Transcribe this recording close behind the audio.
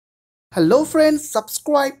Hello friends,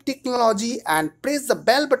 subscribe Technology and press the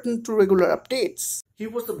bell button to regular updates. Hey,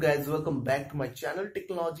 what's up guys, welcome back to my channel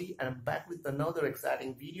Technology, and I'm back with another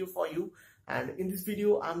exciting video for you. And in this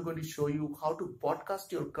video I'm going to show you how to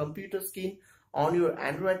broadcast your computer screen on your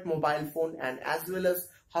Android mobile phone, and as well as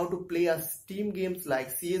how to play a Steam games like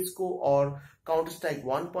csgo or Counter-Strike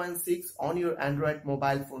 1.6 on your Android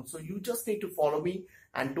mobile phone. So you just need to follow me,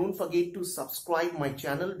 and don't forget to subscribe my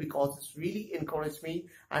channel because it's really encouraged me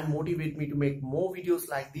and motivate me to make more videos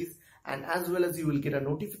like this. And as well as you will get a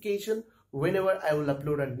notification whenever I will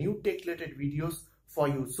upload a new tech related videos for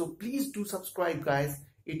you. So please do subscribe guys,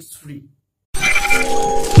 it's free.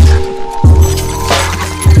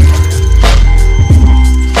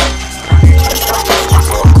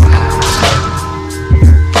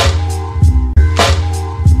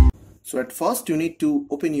 So at first you need to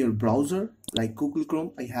open your browser like Google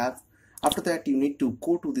Chrome I have. After that you need to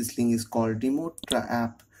go to this link, is called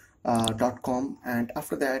Remotrapp.com, and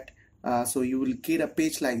after that so you will get a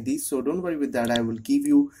page like this. So don't worry with that, I will give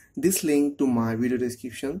you this link to my video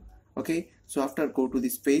description. Okay, so after go to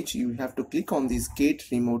this page you have to click on this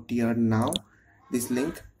get remote tier now, this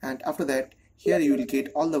link, and after that here you will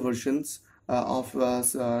get all the versions of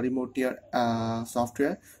remote tier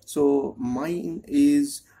software. So mine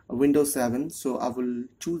is Windows 7, so I will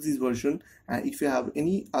choose this version. And if you have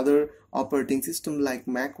any other operating system like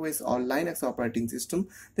macOS or Linux operating system,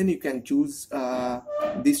 then you can choose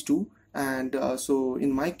these two. And so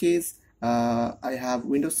in my case I have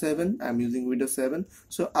Windows 7, I'm using Windows 7,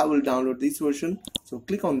 so I will download this version. So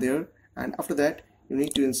click on there, and after that you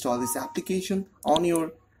need to install this application on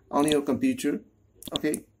your computer.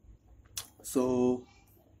 Okay, so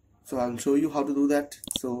I'll show you how to do that.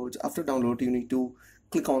 So after download you need to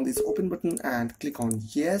click on this open button and click on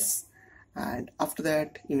yes, and after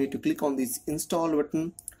that you need to click on this install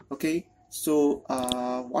button. Okay, so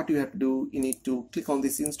what you have to do, you need to click on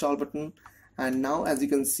this install button, and now as you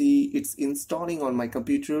can see it's installing on my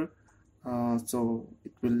computer. So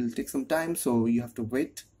it will take some time, so you have to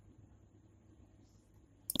wait.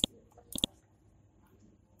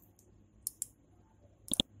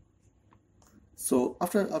 So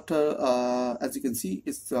after as you can see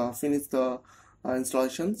it's finished the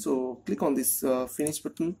installation. So click on this finish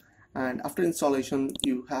button, and after installation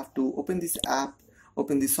you have to open this app,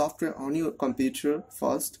 open the software on your computer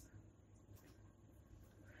first,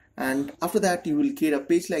 and after that you will get a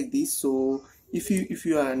page like this. So if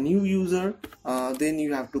you are a new user, then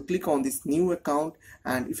you have to click on this new account,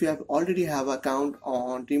 and if you have already have account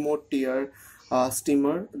on remote tier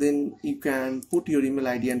steamer, then you can put your email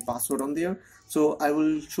ID and password on there. So I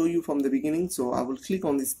will show you from the beginning. So I will click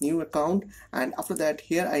on this new account, and after that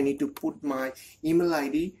here I need to put my email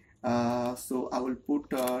ID. So I will put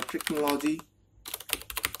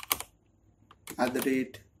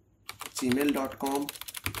technology@gmail.com,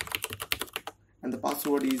 and the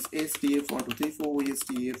password is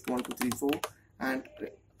STF1234, and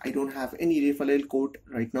I don't have any referral code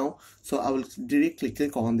right now, so I will directly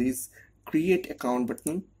click on this create account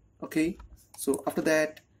button. Okay, so after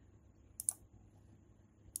that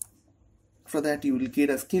you will get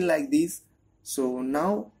a skin like this. So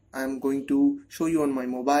now I'm going to show you on my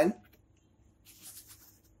mobile.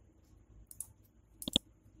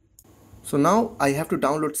 So now I have to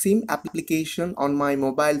download same application on my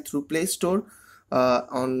mobile through Play Store. I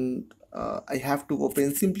have to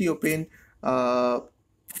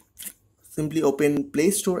simply open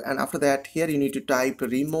Play Store, and after that here you need to type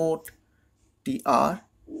Remotrapp.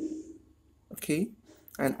 Okay,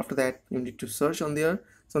 and after that you need to search on there.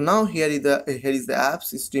 So now here is the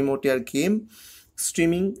apps, it's Remotrapp game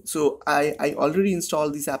streaming. So I already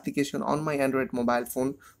installed this application on my Android mobile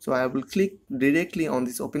phone, so I will click directly on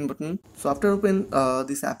this open button. So after open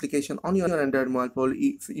this application on your Android mobile phone,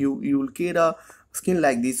 you will get a skin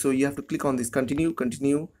like this. So you have to click on this continue,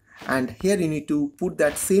 and here you need to put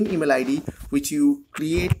that same email ID which you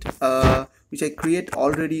create which I create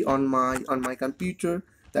already on my computer,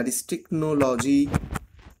 that is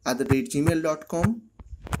technology@gmail.com,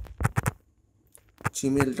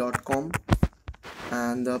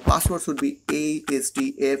 and the password should be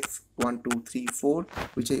ASTF1234,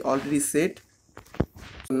 which I already set.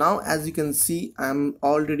 So now as you can see I'm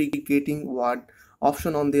already getting one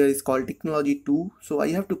option on there is called Technology 2. So I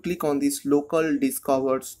have to click on this local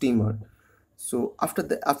discovered steamer. So after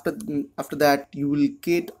that you will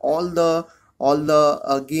get all the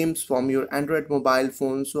games from your Android mobile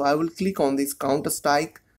phone. So I will click on this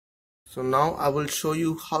Counter-Strike. So now I will show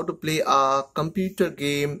you how to play a computer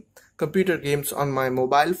games on my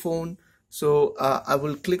mobile phone. So I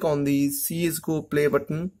will click on the csgo play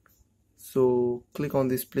button. So click on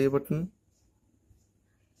this play button,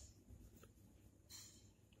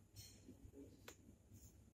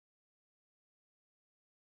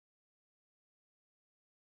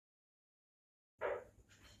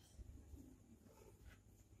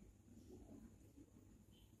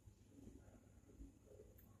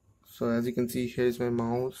 So as you can see, here is my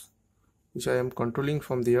mouse, which I am controlling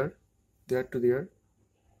from there to there,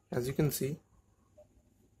 as you can see.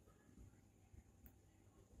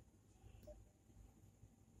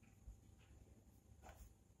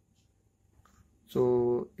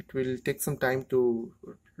 So it will take some time to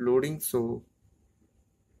loading. So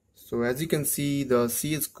as you can see, the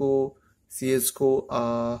csgo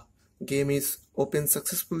game is open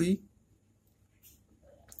successfully.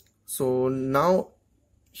 So now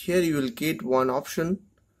here you will get one option,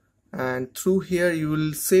 and through here you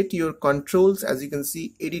will set your controls. As you can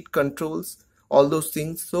see, edit controls, all those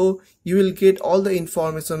things. So you will get all the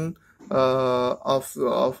information about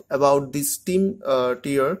this Steam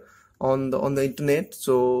tier on the internet.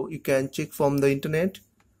 So you can check from the internet,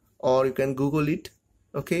 or you can Google it.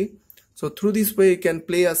 Okay, so through this way you can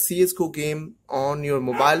play a CSGO game on your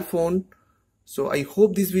mobile phone. So I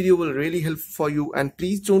hope this video will really help for you, and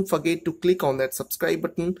please don't forget to click on that subscribe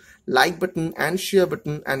button, like button and share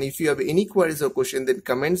button. And if you have any queries or questions, then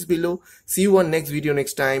comments below. See you on next video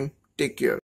next time. Take care.